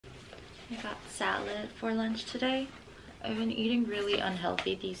I got salad for lunch today. I've been eating really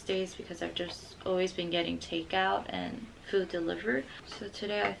unhealthy these days because I've just always been getting takeout and food delivered. So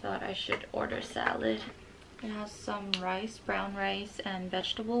today I thought I should order salad. It has some rice, brown rice, and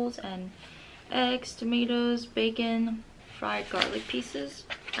vegetables, and eggs, tomatoes, bacon, fried garlic pieces.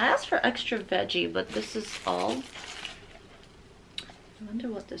 I asked for extra veggie, but this is all. I wonder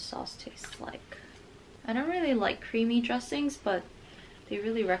what this sauce tastes like. I don't really like creamy dressings, but they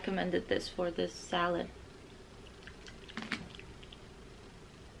really recommended this for this salad.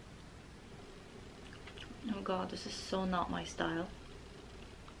 Oh god, this is so not my style.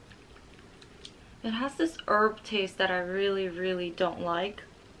 It has this herb taste that I really don't like.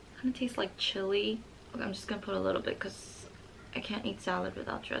 It kind of tastes like chili. Okay, I'm just gonna put a little bit because I can't eat salad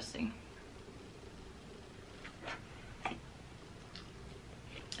without dressing.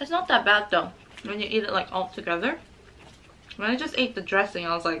 It's not that bad though when you eat it like all together. When I just ate the dressing,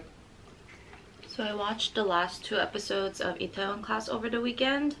 I was like... So I watched the last 2 episodes of Itaewon Class over the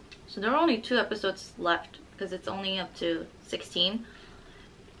weekend. So there are only 2 episodes left because it's only up to 16.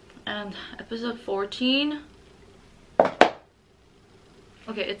 And episode 14...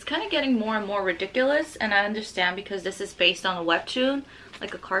 Okay, it's kind of getting more and more ridiculous, and I understand because this is based on a webtoon,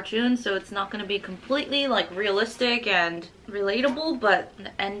 like a cartoon, so it's not going to be completely like realistic and relatable, but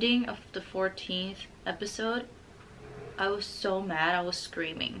the ending of the 14th episode, I was so mad, I was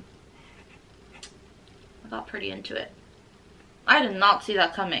screaming. I got pretty into it. I did not see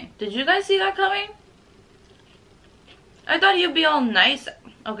that coming. Did you guys see that coming? I thought he'd be all nice.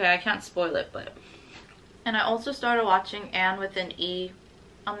 Okay, I can't spoil it, but... And I also started watching Anne with an E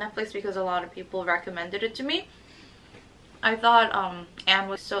on Netflix because a lot of people recommended it to me. I thought Anne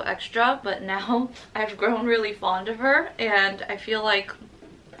was so extra, but now I've grown really fond of her, and I feel like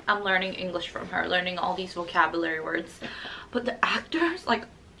I'm learning English from her, learning all these vocabulary words. But the actors, like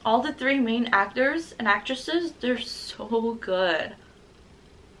all the 3 main actors and actresses, they're so good. I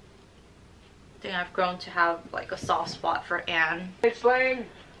think I've grown to have like a soft spot for Anne. Explain.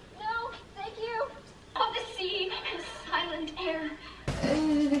 No, thank you. Of the sea and silent air.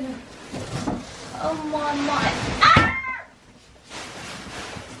 Oh my. Ah!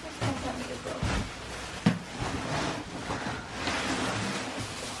 Don't let me get broken.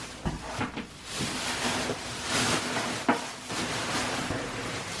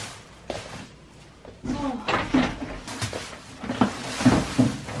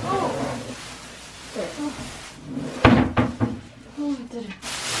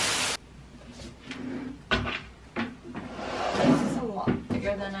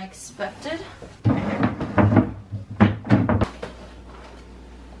 Than I expected.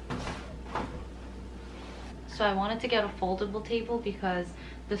 So I wanted to get a foldable table because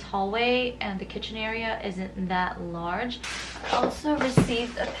this hallway and the kitchen area isn't that large. I also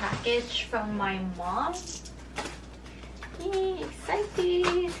received a package from my mom. Yay,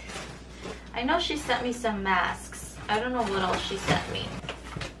 excited! I know she sent me some masks. I don't know what else she sent me.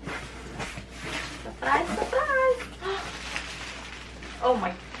 Surprise, surprise! Oh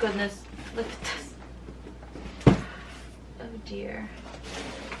my goodness, look at this. Oh dear.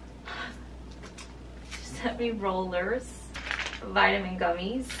 She sent me rollers, vitamin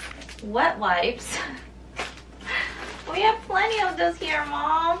gummies, wet wipes. We have plenty of those here,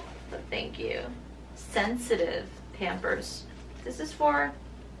 Mom. But thank you. Sensitive Pampers. This is for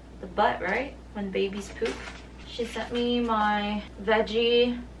the butt, right? When babies poop. She sent me my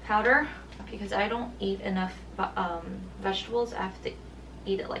veggie powder because I don't eat enough vegetables. I have to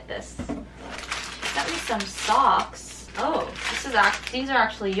eat it like this. She sent me some socks. Oh, these are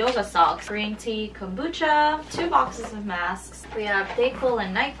actually yoga socks. Green tea, kombucha, 2 boxes of masks. We have Dayquil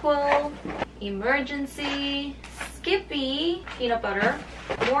and NyQuil, Emergency, Skippy, peanut butter,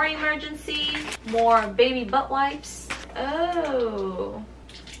 more Emergency, more baby butt wipes. Oh,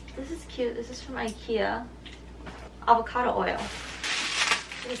 this is cute. This is from IKEA. Avocado oil.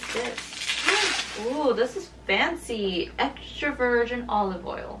 What is this? Ooh, this is fancy. Extra virgin olive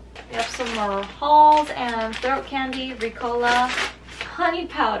oil. We have some more Halls and throat candy, Ricola, honey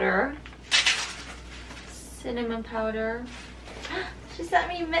powder, cinnamon powder. She sent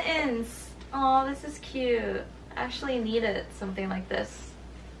me mittens. Oh, this is cute. I actually needed something like this.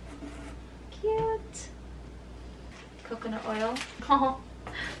 Cute. Coconut oil. Oh,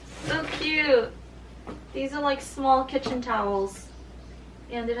 so cute. These are like small kitchen towels.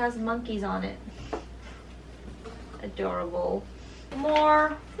 And it has monkeys on it. Adorable.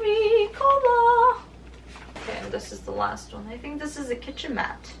 More Ricola. Okay, and this is the last one. I think this is a kitchen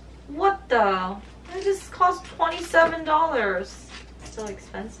mat. What the? This cost $27. So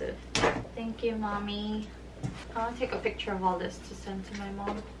expensive. Thank you, Mommy. I want to take a picture of all this to send to my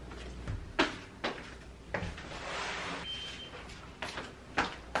mom.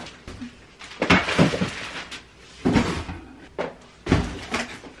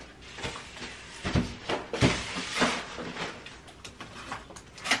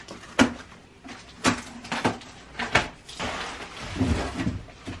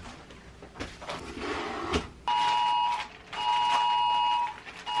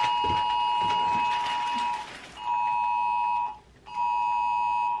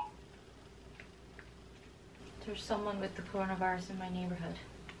 there's someone with the coronavirus in my neighborhood.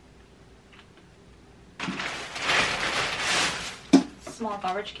 Small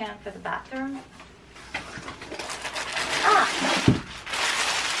garbage can for the bathroom.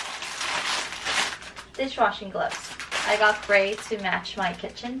 Dishwashing gloves. I got gray to match my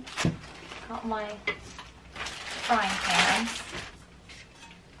kitchen. Got my frying pans.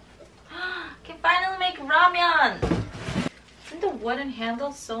 Can finally make ramyun! Isn't the wooden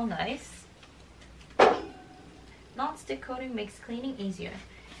handle so nice? Non-stick coating makes cleaning easier.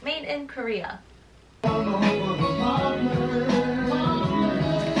 Made in Korea.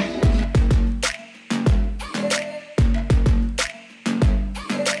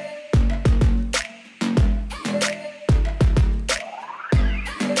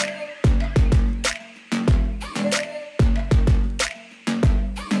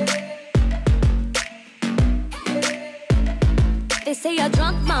 They say a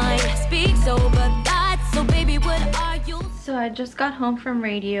drunk mind speaks over thoughts, so baby, what are you? So I just got home from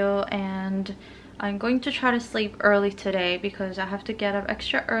radio and I'm going to try to sleep early today because I have to get up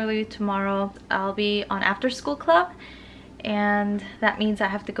extra early tomorrow. I'll be on after school club and that means I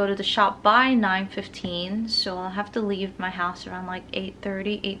have to go to the shop by 9:15, so I'll have to leave my house around like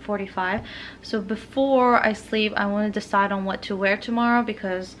 8:30, 8:45. So before I sleep, I want to decide on what to wear tomorrow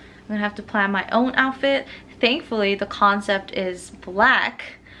because I'm gonna have to plan my own outfit. Thankfully, the concept is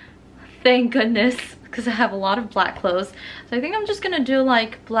black. Thank goodness, because I have a lot of black clothes. So I think I'm just gonna do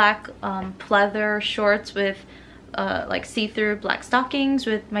like black pleather shorts with like see-through black stockings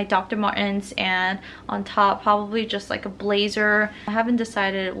with my Dr. Martens, and on top probably just like a blazer. I haven't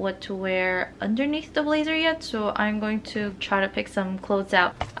decided what to wear underneath the blazer yet, so I'm going to try to pick some clothes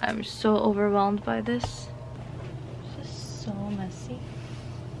out. I'm so overwhelmed by this. It's just so messy.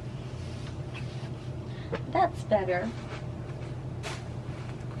 That's better.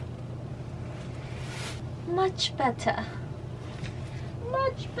 Much better.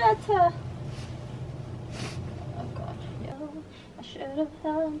 Much better. Oh god. No, I should have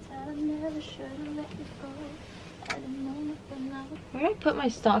held tight. I never should have let you go. I didn't know nothing now. Where did I put my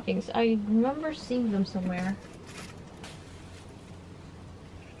stockings? I remember seeing them somewhere.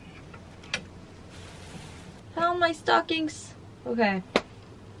 Found my stockings. Okay.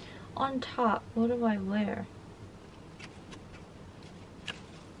 On top, what do I wear?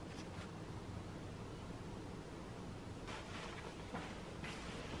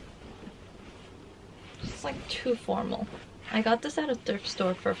 It's like too formal. I got this at a thrift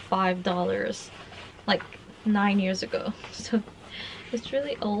store for $5 like 9 years ago, so it's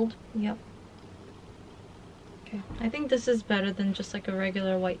really old. Yep. Okay, I think this is better than just like a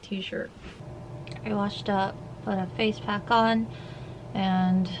regular white t-shirt. I washed up, put a face pack on,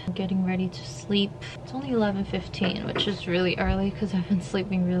 and I'm getting ready to sleep. It's only 11:15, which is really early because I've been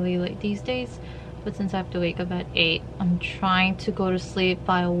sleeping really late these days. But since I have to wake up at 8, I'm trying to go to sleep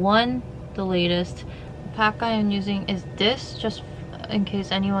by 1, the latest. The pack I am using is this, just in case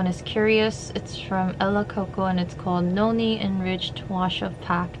anyone is curious. It's from Ella Coco and it's called Noni Enriched Wash Up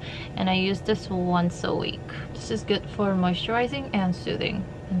Pack, and I use this once a week. This is good for moisturizing and soothing.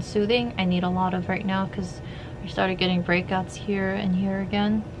 And soothing I need a lot of right now because I started getting breakouts here and here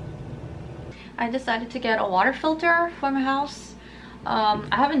again. I decided to get a water filter for my house.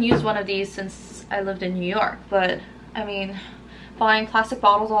 I haven't used one of these since I lived in New York, but I mean, buying plastic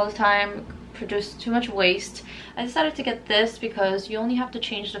bottles all the time produce too much waste. I decided to get this because you only have to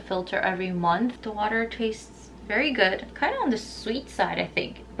change the filter every month. The water tastes very good, kind of on the sweet side I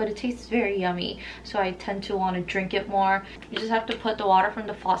think, but it tastes very yummy, so I tend to want to drink it more. You just have to put the water from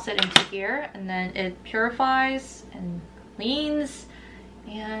the faucet into here and then it purifies and cleans,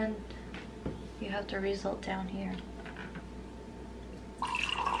 and you have the result down here.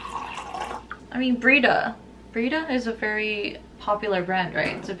 I mean, Brita is a very popular brand,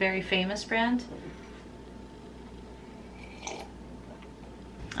 right? It's a very famous brand.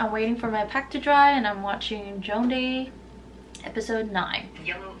 I'm waiting for my pack to dry and I'm watching Joan Day episode 9.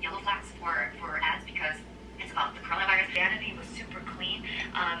 Yellow flags for ads because it's about the coronavirus. Vanity was super clean.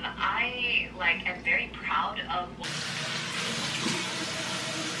 I like am very proud of.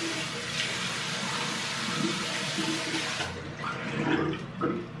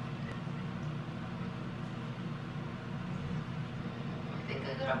 I think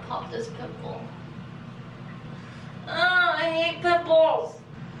I'm gonna pop this pimple. Oh, I hate pimples.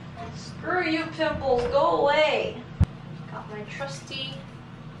 Screw you, pimples, go away. Got my trusty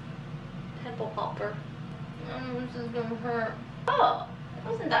pimple popper. This is gonna hurt. Oh, it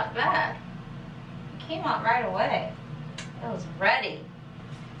wasn't that bad. It came out right away. It was ready.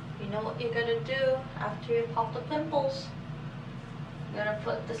 You know what you're gonna do after you pop the pimples? You're gonna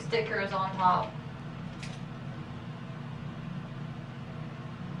put the stickers on top.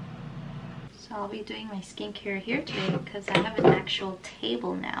 So I'll be doing my skincare here today because I have an actual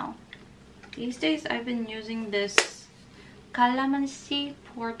table now. These days I've been using this calamansi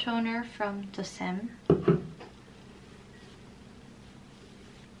pore toner from Dosem.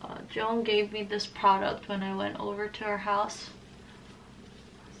 Joan gave me this product when I went over to her house.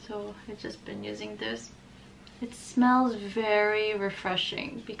 So I've just been using this. It smells very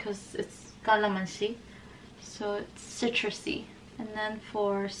refreshing because it's calamansi. So it's citrusy. And then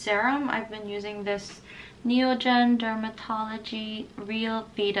for serum, I've been using this Neogen Dermatology Real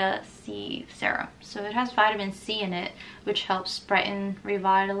Vita C serum. So it has vitamin C in it, which helps brighten,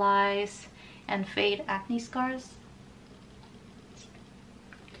 revitalize, and fade acne scars.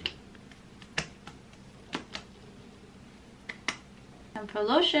 And for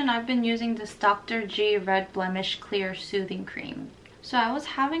lotion, I've been using this Dr. G Red Blemish Clear Soothing Cream. So I was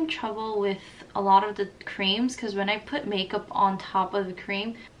having trouble with a lot of the creams because when I put makeup on top of the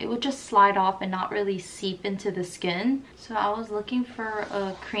cream, it would just slide off and not really seep into the skin. So I was looking for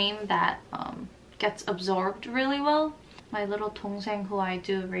a cream that gets absorbed really well. My little 동생 who I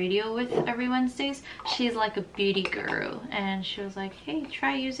do radio with every Wednesdays, she's like a beauty guru and she was like, hey,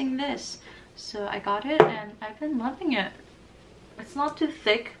 try using this. So I got it and I've been loving it. It's not too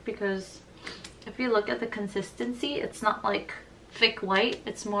thick because if you look at the consistency, it's not like thick white.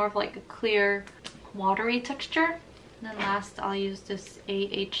 It's more of like a clear watery texture. And then last I'll use this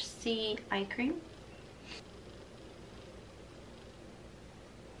AHC eye cream.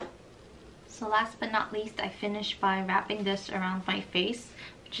 So last but not least, I finished by wrapping this around my face,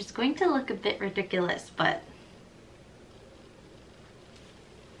 which is going to look a bit ridiculous, but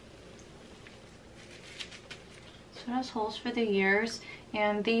so it has holes for the ears,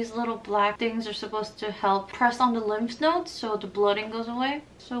 and these little black things are supposed to help press on the lymph nodes so the bloating goes away.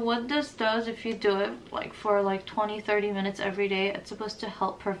 So what this does, if you do it like for like 20-30 minutes every day, it's supposed to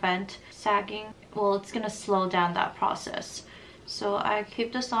help prevent sagging. Well, it's gonna slow down that process. So I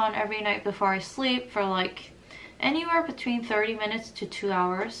keep this on every night before I sleep for like anywhere between 30 minutes to 2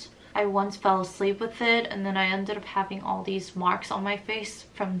 hours. I once fell asleep with it and then I ended up having all these marks on my face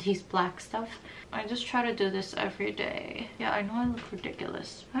from these black stuff. I just try to do this every day. Yeah, I know I look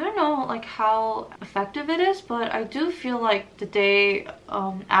ridiculous. I don't know like how effective it is, but I do feel like the day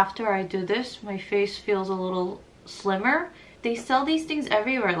after I do this, my face feels a little slimmer. They sell these things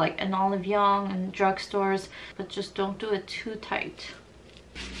everywhere, like in Olive Young and drugstores, but just don't do it too tight.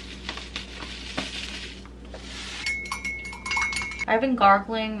 I've been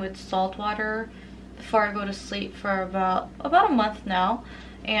gargling with salt water before I go to sleep for about a month now.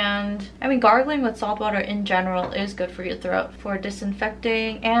 And I mean, gargling with salt water in general is good for your throat, for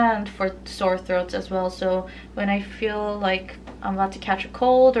disinfecting and for sore throats as well. So when I feel like I'm about to catch a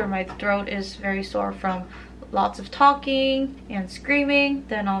cold or my throat is very sore from lots of talking and screaming,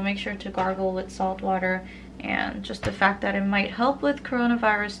 then I'll make sure to gargle with salt water. And just the fact that it might help with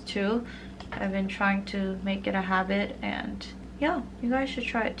coronavirus too, I've been trying to make it a habit, and yeah, you guys should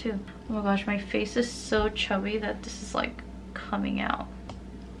try it too. Oh my gosh, my face is so chubby that this is like coming out.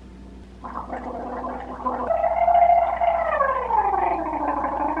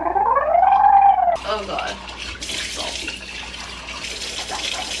 Oh god, salty.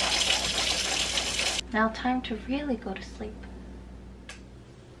 Now time to really go to sleep.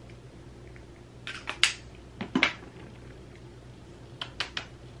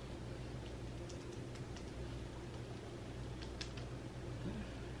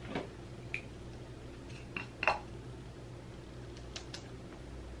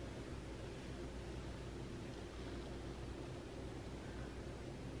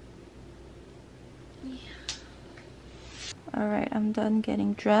 Alright, I'm done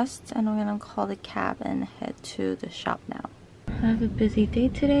getting dressed and I'm gonna call the cab and head to the shop now. I have a busy day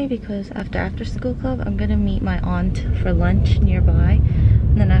today because after school club, I'm gonna meet my aunt for lunch nearby.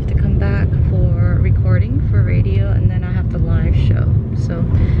 And then I have to come back for recording for radio, and then I have the live show. So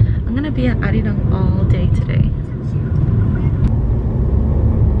I'm gonna be at Arirang all day today.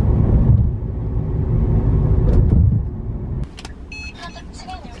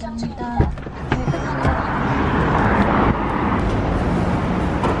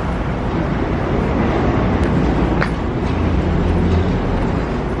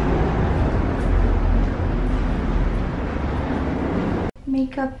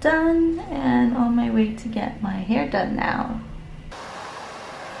 Makeup done and on my way to get my hair done now.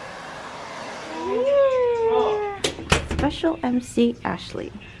 Special MC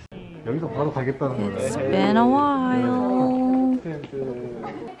Ashley. It's been a while.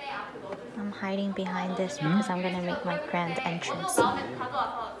 I'm hiding behind this because I'm gonna make my grand entrance.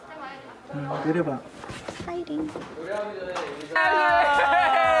 Hiding.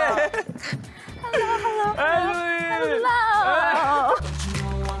 Hello.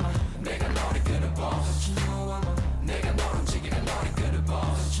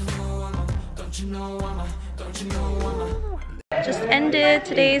 Just ended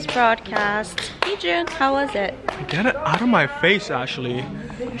today's broadcast. Hey June, how was it? Get it out of my face, Ashley.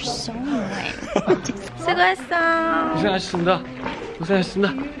 You're so annoying. 수고했어. 고생하셨습니다.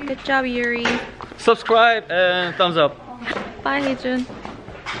 고생하셨습니다. Good job, Yuri. Subscribe and thumbs up. Bye, Heejun.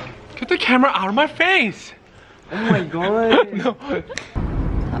 Get the camera out of my face. Oh my god. No.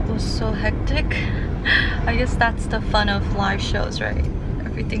 That was so hectic. I guess that's the fun of live shows, right?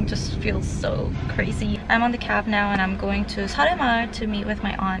 Everything just feels so crazy. I'm on the cab now and I'm going to Saremar to meet with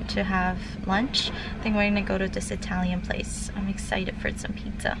my aunt to have lunch. I think we're gonna go to this Italian place. I'm excited for some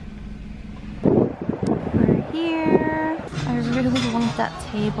pizza. We're here. I really want that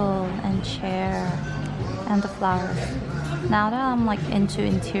table and chair and the flowers. Now that I'm like into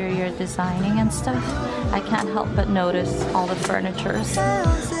interior designing and stuff, I can't help but notice all the furnitures.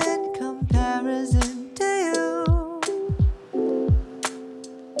 In comparison to you,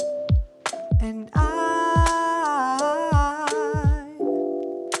 and I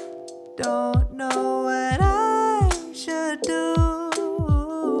don't know what I should do.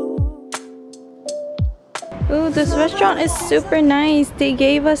 Ooh, this restaurant is super nice. They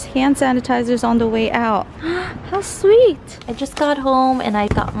gave us hand sanitizers on the way out. How sweet! I just got home and I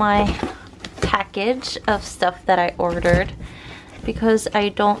got my package of stuff that I ordered. Because I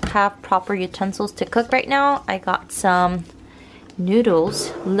don't have proper utensils to cook right now, I got some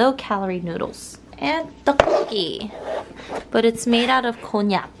noodles, low-calorie noodles, and tteokbokki. But it's made out of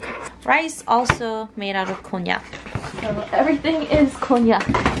konjac. Rice also made out of konjac. So everything is konjac.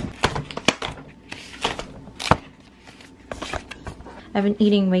 I've been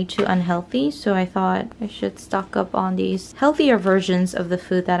eating way too unhealthy, so I thought I should stock up on these healthier versions of the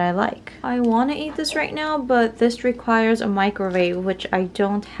food that I like. I want to eat this right now, but this requires a microwave, which I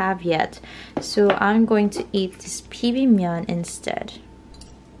don't have yet. So I'm going to eat this bibimbap instead.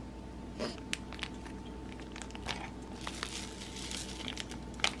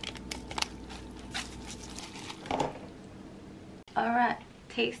 Alright,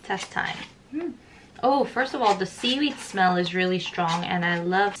 taste test time. Oh, first of all, the seaweed smell is really strong and I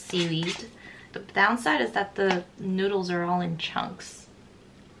love seaweed. The downside is that the noodles are all in chunks.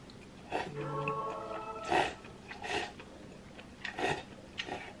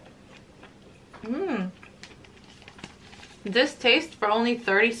 This tastes for only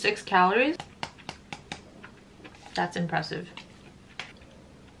 36 calories. That's impressive.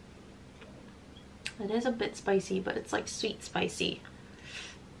 It is a bit spicy, but it's like sweet spicy,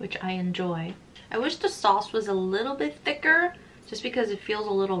 which I enjoy. I wish the sauce was a little bit thicker, just because it feels a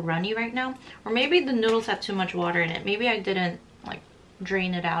little runny right now. Or maybe the noodles have too much water in it. Maybe I didn't like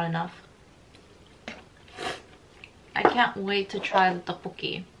drain it out enough. I can't wait to try the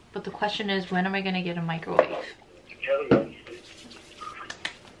tteokbokki. But the question is, when am I gonna get a microwave?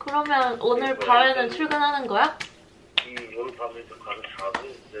 그러면 오늘 밤에는 출근하는 거야? 오늘 밤에도 가서 자고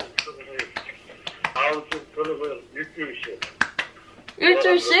이제 출근해. 다음 주 저는 그냥 일주일씩.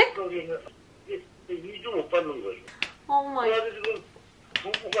 일주일씩? 2주 못 받는 거예요. 어머. 지금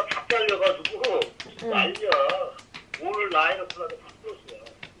부부가 다 잘려가지고 난리야. 오늘 나이가 플라가 다 풀었어요.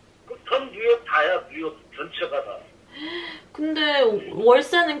 전 뉴욕 다야. 뉴욕 전체가 다. 근데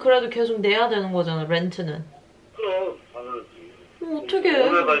월세는 그래도 계속 내야 되는 거잖아, 렌트는. 그럼 당연하지. 어떻게 해?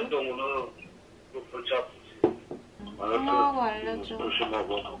 오늘 갈 경우는 골치 아프지. 엄마하고 알려줘.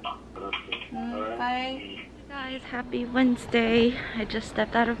 조심하고. Bye. Guys, happy Wednesday. I just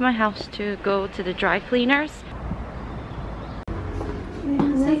stepped out of my house to go to the dry cleaners.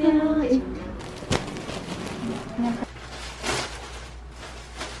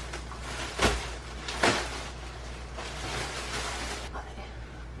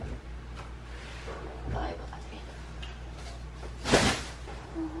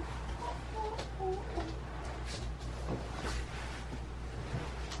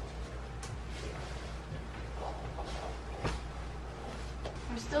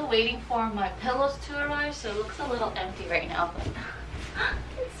 I'm still waiting for my pillows to arrive, so it looks a little empty right now, but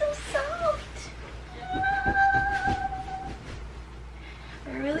it's so soft.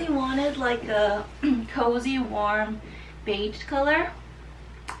 I really wanted like a cozy, warm beige color,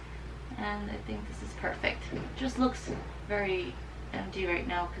 and I think this is perfect. It just looks very empty right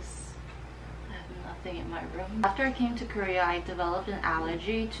now because I have nothing in my room. After I came to Korea, I developed an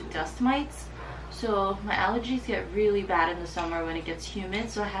allergy to dust mites. So my allergies get really bad in the summer when it gets humid,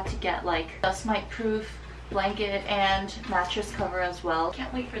 so I had to get like dust mite proof blanket and mattress cover as well.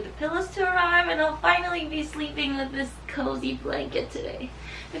 Can't wait for the pillows to arrive and I'll finally be sleeping with this cozy blanket today.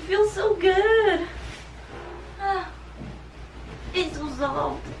 It feels so good. It's so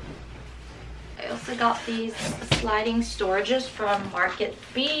soft. I also got these sliding storages from Market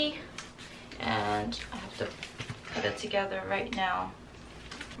B, and I have to put it together right now.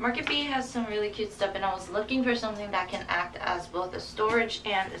 Market B has some really cute stuff, and I was looking for something that can act as both a storage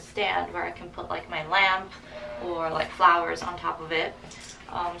and a stand where I can put like my lamp or like flowers on top of it.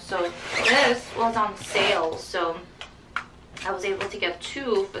 So this was on sale, so I was able to get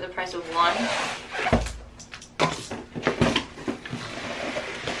 2 for the price of 1.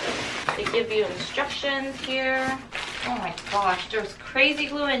 They give you instructions here. Oh my gosh, there's crazy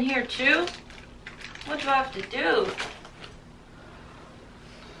glue in here too. What do I have to do?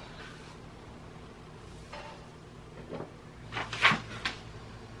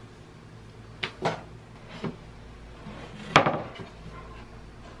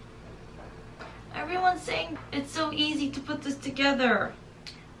 Everyone's saying it's so easy to put this together.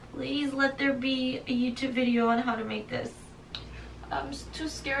 Please let there be a YouTube video on how to make this. I'm too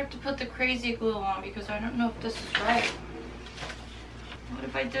scared to put the crazy glue on because I don't know if this is right. What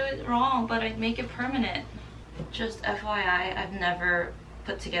if I do it wrong, but I'd make it permanent? Just FYI, I've never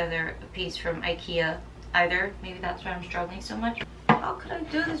put together a piece from IKEA either. Maybe that's why I'm struggling so much. How could I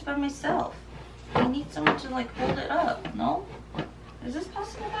do this by myself? I need someone to like hold it up, no? Is this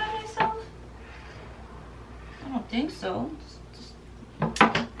possible by myself? I don't think so.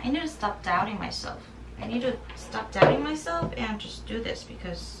 I need to stop doubting myself. I need to stop doubting myself and just do this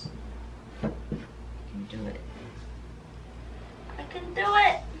because I can do it. I can do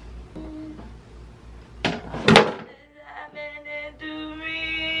it! It's happening to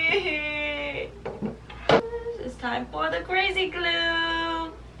me! It's time for the crazy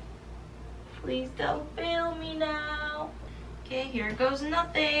glue! Please don't fail me now. Okay, here goes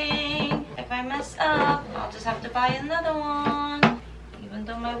nothing. If I mess up, I'll just have to buy another one. Even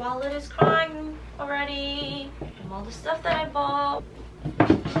though my wallet is crying already from all the stuff that I bought.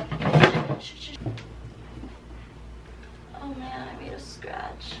 Oh man, I made a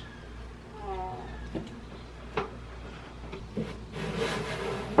scratch. Oh.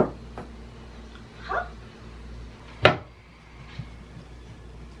 Huh?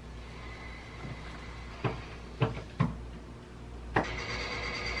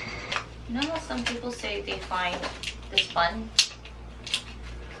 You know how some people say they find this fun?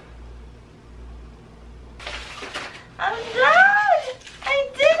 I'm done! I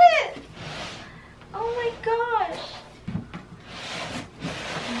did it! Oh my gosh!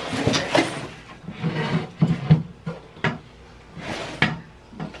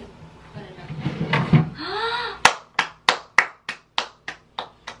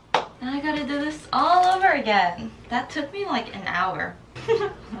 Now I gotta do this all over again. That took me like an hour.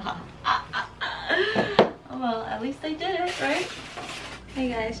 Oh well, at least I did it, right? Hey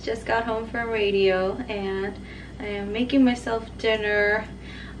guys, just got home from radio and I am making myself dinner.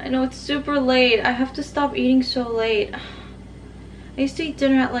 I know it's super late. I have to stop eating so late. I used to eat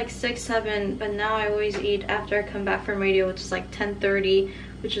dinner at like 6, 7, but now I always eat after I come back from radio, which is like 10:30,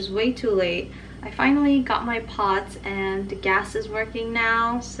 which is way too late. I finally got my pot and the gas is working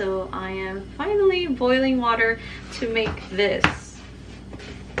now, so I am finally boiling water to make this.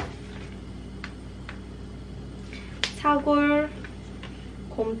 사골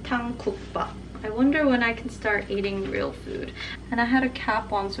곰탕국밥. I wonder when I can start eating real food. And I had a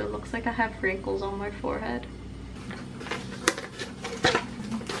cap on, so it looks like I have wrinkles on my forehead.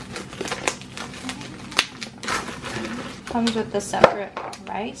 Comes with the separate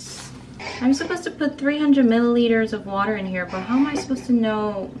rice. I'm supposed to put 300 milliliters of water in here, but how am I supposed to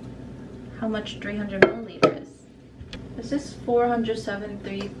know how much 300 milliliters is? This is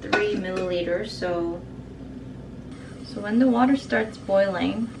 473 milliliters, so when the water starts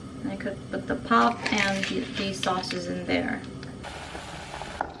boiling, I could put the pop and these sauces in there.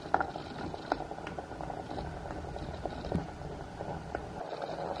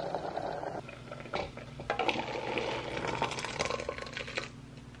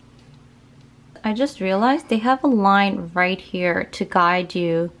 I just realized they have a line right here to guide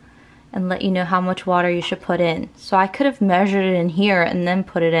you and let you know how much water you should put in. So I could have measured it in here and then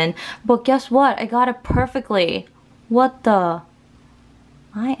put it in, but guess what? I got it perfectly. What the?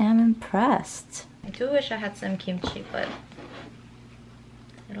 I am impressed. I do wish I had some kimchi, but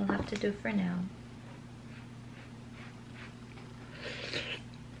it'll have to do for now.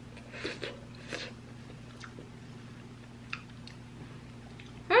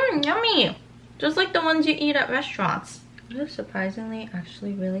 Yummy! Just like the ones you eat at restaurants. It is surprisingly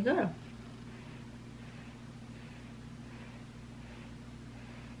actually really good.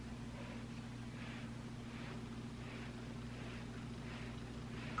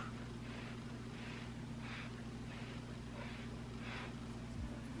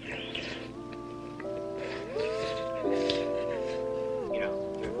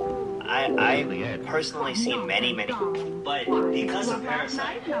 I personally seen many, but because of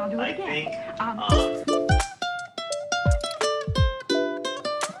Parasite, I think